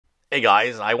Hey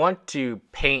guys, I want to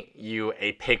paint you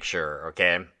a picture,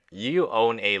 okay? You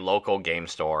own a local game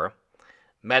store.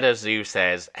 MetaZoo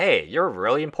says, hey, you're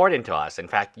really important to us. In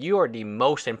fact, you are the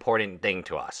most important thing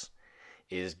to us,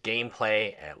 is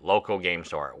gameplay at local game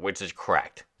store, which is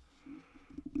correct.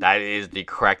 That is the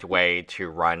correct way to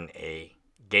run a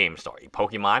game store.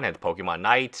 Pokemon has Pokemon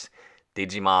Nights,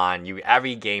 Digimon,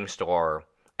 every game store,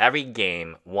 every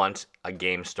game wants a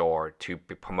game store to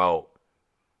promote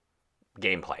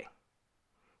gameplay.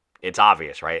 It's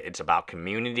obvious, right? It's about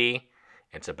community.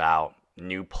 It's about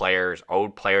new players,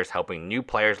 old players, helping new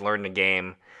players learn the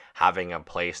game, having a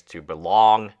place to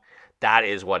belong. That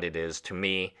is what it is to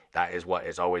me. That is what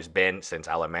it's always been since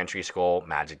elementary school,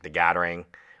 Magic the Gathering.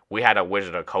 We had a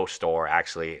Wizard of the Coast store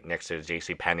actually next to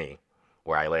JCPenney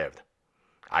where I lived.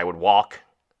 I would walk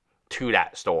to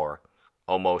that store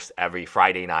almost every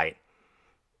Friday night.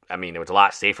 I mean, it was a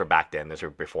lot safer back then. This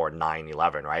was before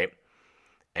 9/11, right?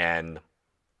 And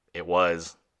it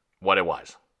was what it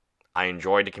was. I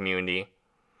enjoyed the community.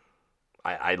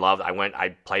 I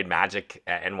played Magic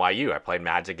at NYU. I played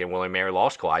Magic in William Mary Law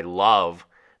School. I love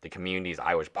the communities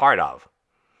I was part of.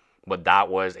 But that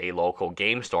was a local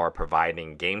game store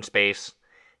providing game space,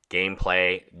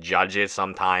 gameplay, judges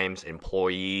sometimes,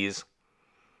 employees,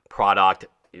 product,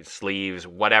 sleeves,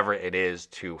 whatever it is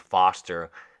to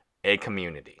foster a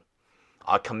community.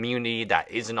 A community that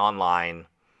isn't online,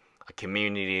 a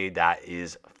community that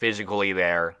is physically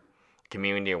there, a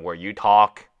community where you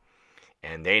talk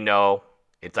and they know.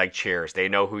 It's like Cheers. They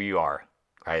know who you are,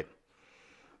 right?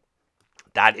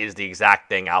 That is the exact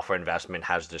thing Alpha Investment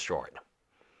has destroyed.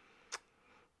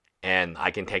 And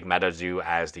I can take MetaZoo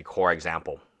as the core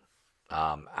example.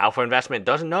 Alpha Investment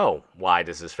doesn't know why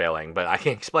this is failing, but I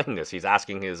can explain this. He's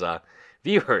asking his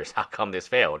viewers, how come this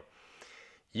failed?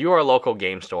 You are a local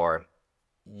game store.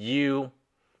 You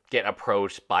get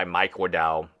approached by Mike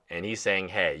Waddell, and he's saying,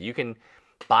 hey, you can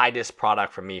buy this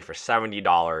product from me for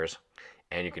 $70,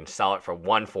 and you can sell it for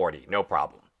 $140, no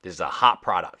problem. This is a hot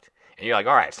product. And you're like,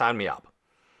 all right, sign me up.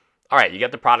 All right, you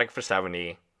get the product for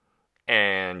 $70,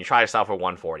 and you try to sell for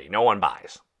 $140. No one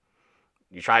buys.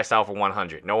 You try to sell for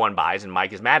 $100. No one buys, and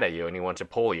Mike is mad at you, and he wants to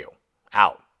pull you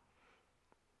out.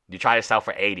 You try to sell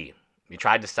for $80. You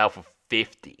tried to sell for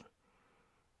 $50.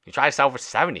 You try to sell for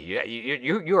 $70.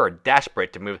 You are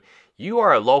desperate to move. You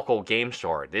are a local game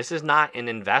store. This is not an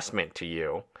investment to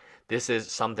you. This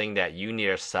is something that you need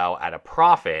to sell at a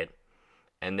profit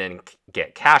and then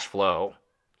get cash flow,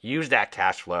 use that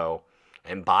cash flow,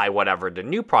 and buy whatever the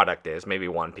new product is, maybe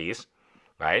one piece,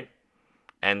 right?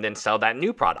 And then sell that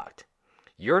new product.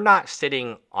 You're not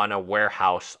sitting on a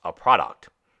warehouse of product.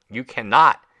 You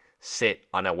cannot sit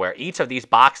on a warehouse. Each of these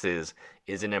boxes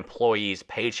is an employee's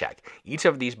paycheck. Each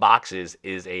of these boxes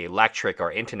is an electric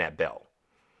or internet bill.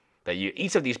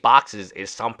 Each of these boxes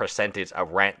is some percentage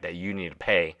of rent that you need to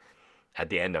pay at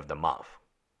the end of the month.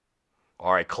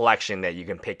 Or a collection that you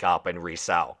can pick up and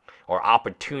resell. Or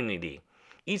opportunity.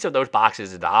 Each of those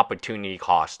boxes is the opportunity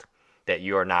cost that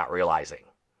you are not realizing.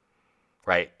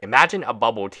 Right? Imagine a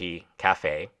bubble tea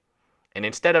cafe, and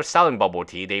instead of selling bubble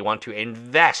tea, they want to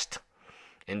invest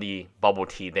in the bubble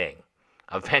tea thing.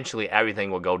 Eventually, everything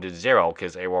will go to zero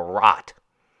because it will rot.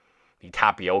 The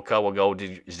tapioca will go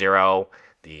to zero.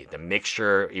 The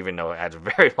mixture, even though it has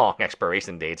very long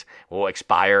expiration dates, will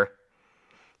expire.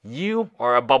 You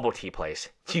are a bubble tea place.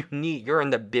 You're in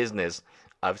the business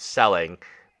of selling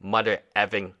mother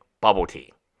effing bubble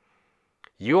tea.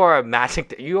 You are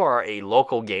a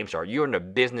local game store. You're in the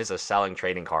business of selling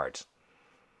trading cards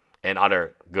and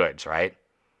other goods, right?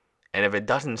 And if it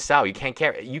doesn't sell, you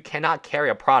cannot carry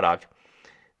a product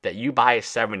that you buy at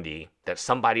 70, that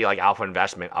somebody like Alpha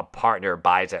Investment, a partner,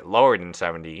 buys at lower than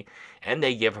 70, and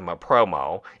they give him a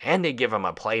promo, and they give him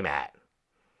a playmat.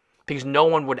 Because no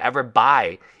one would ever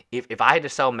buy, if I had to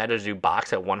sell MetaZoo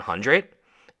box at 100,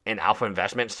 and Alpha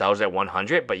Investment sells at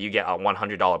 100, but you get a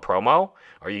 $100 promo,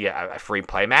 or you get a free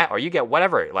playmat, or you get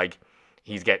whatever, like,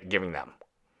 he's giving them.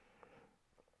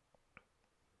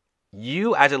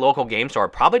 You, as a local game store,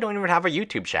 probably don't even have a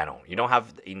YouTube channel. You don't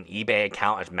have an eBay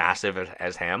account as massive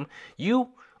as him. You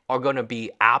are going to be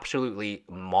absolutely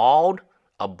mauled,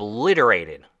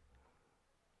 obliterated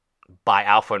by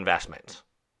Alpha Investments.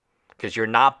 Because you're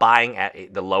not buying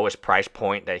at the lowest price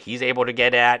point that he's able to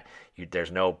get at.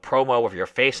 There's no promo with your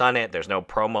face on it. There's no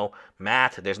promo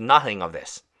mat. There's nothing of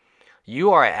this.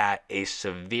 You are at a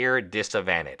severe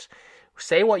disadvantage.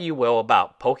 Say what you will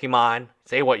about Pokemon.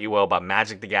 Say what you will about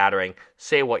Magic the Gathering.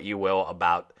 Say what you will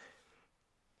about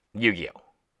Yu-Gi-Oh!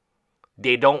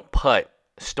 They don't put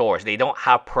stores. They don't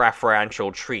have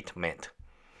preferential treatment.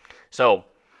 So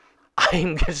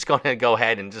I'm just going to go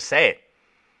ahead and just say it.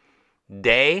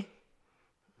 They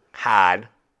had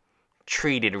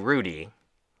treated Rudy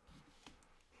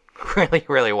really,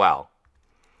 really well,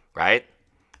 right?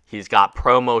 He's got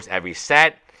promos every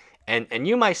set. And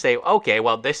you might say, okay,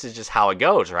 well, this is just how it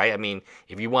goes, right? I mean,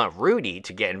 if you want Rudy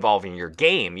to get involved in your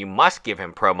game, you must give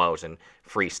him promos and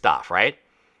free stuff, right?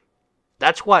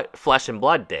 That's what Flesh and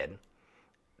Blood did.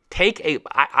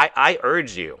 I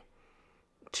urge you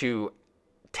to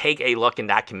take a look in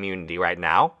that community right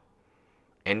now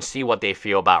and see what they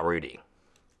feel about Rudy,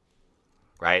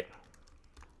 right?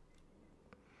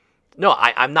 No,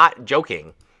 I'm not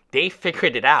joking. They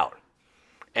figured it out.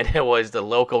 And it was the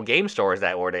local game stores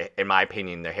that were, in my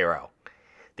opinion, the hero.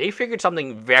 They figured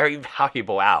something very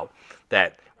valuable out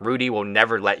that Rudy will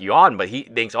never let you on, but he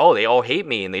thinks, oh, they all hate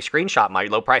me and they screenshot my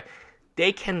low price.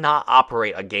 They cannot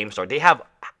operate a game store. They have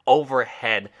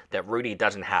overhead that Rudy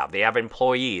doesn't have. They have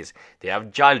employees. They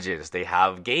have judges. They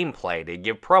have gameplay. They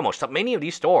give promos. So many of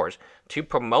these stores, to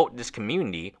promote this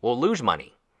community, will lose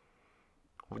money.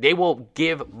 They will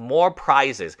give more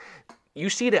prizes. You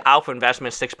see the Alpha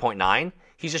Investment 6.9,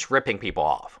 he's just ripping people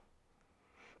off.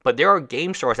 But there are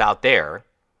game stores out there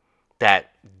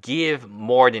that give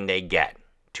more than they get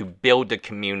to build the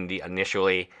community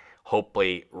initially,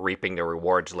 hopefully reaping the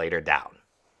rewards later down.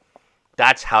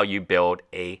 That's how you build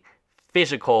a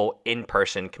physical,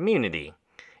 in-person community.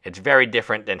 It's very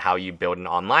different than how you build an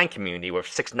online community with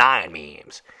 6ix9ine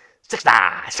memes.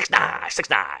 6ix9ine, 6ix9ine,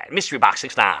 6ix9ine, mystery box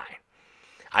 6ix9ine.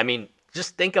 I mean,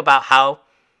 just think about how...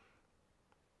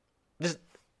 Just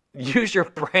use your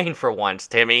brain for once,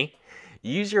 Timmy.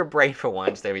 Use your brain for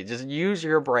once, Timmy. Just use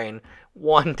your brain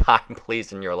one time,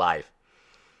 please, in your life.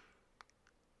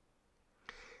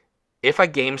 If a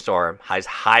game store has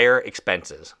higher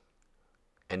expenses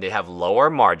and they have lower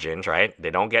margins, right?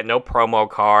 They don't get no promo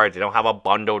cards. They don't have a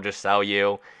bundle to sell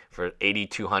you for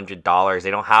 $8,200.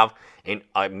 They don't have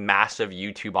a massive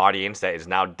YouTube audience that is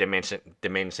now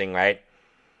diminishing, right?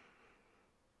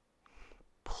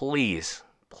 Please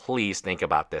think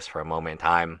about this for a moment in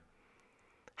time.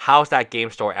 How's that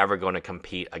game store ever going to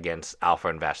compete against Alpha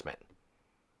Investment?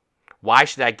 Why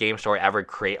should that game store ever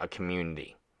create a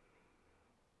community?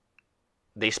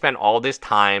 They spend all this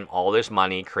time, all this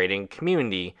money creating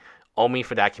community, only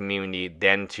for that community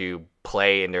then to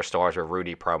play in their stores with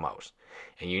Rudy promos.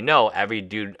 And you know every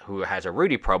dude who has a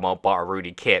Rudy promo bought a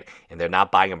Rudy kit, and they're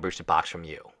not buying a boosted box from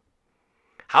you.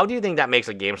 How do you think that makes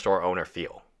a game store owner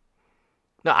feel?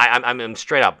 No, I'm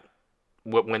straight up.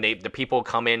 When the people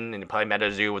come in and play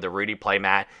MetaZoo with a Rudy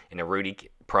playmat and a Rudy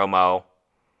promo,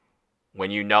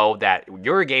 when you know that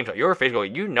you're a game store, you're a physical,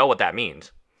 you know what that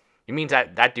means. It means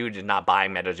that that dude is not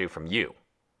buying MetaZoo from you,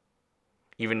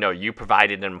 even though you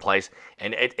provided it in place.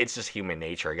 And it's just human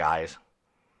nature, guys.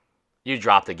 You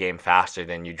drop the game faster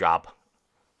than you drop.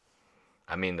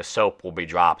 I mean, the soap will be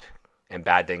dropped, and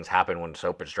bad things happen when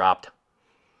soap is dropped.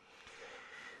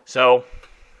 So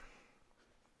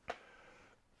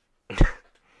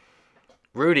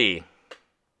Rudy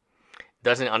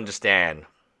doesn't understand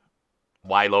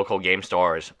why local game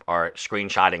stores are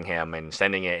screenshotting him and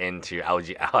sending it into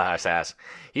LSS.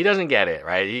 He doesn't get it,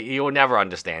 right? He will never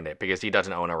understand it because he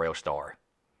doesn't own a real store.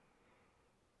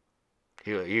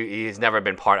 He's never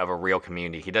been part of a real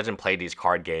community. He doesn't play these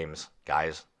card games,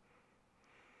 guys.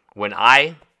 When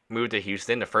I moved to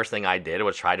Houston, the first thing I did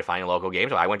was try to find a local game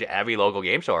store. I went to every local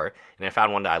game store, and I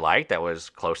found one that I liked that was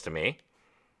close to me.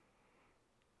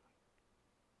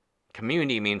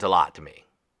 Community means a lot to me.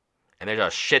 And there's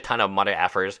a shit ton of mother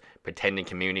effers pretending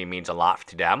community means a lot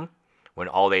to them when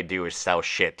all they do is sell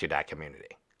shit to that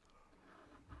community.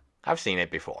 I've seen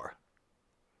it before.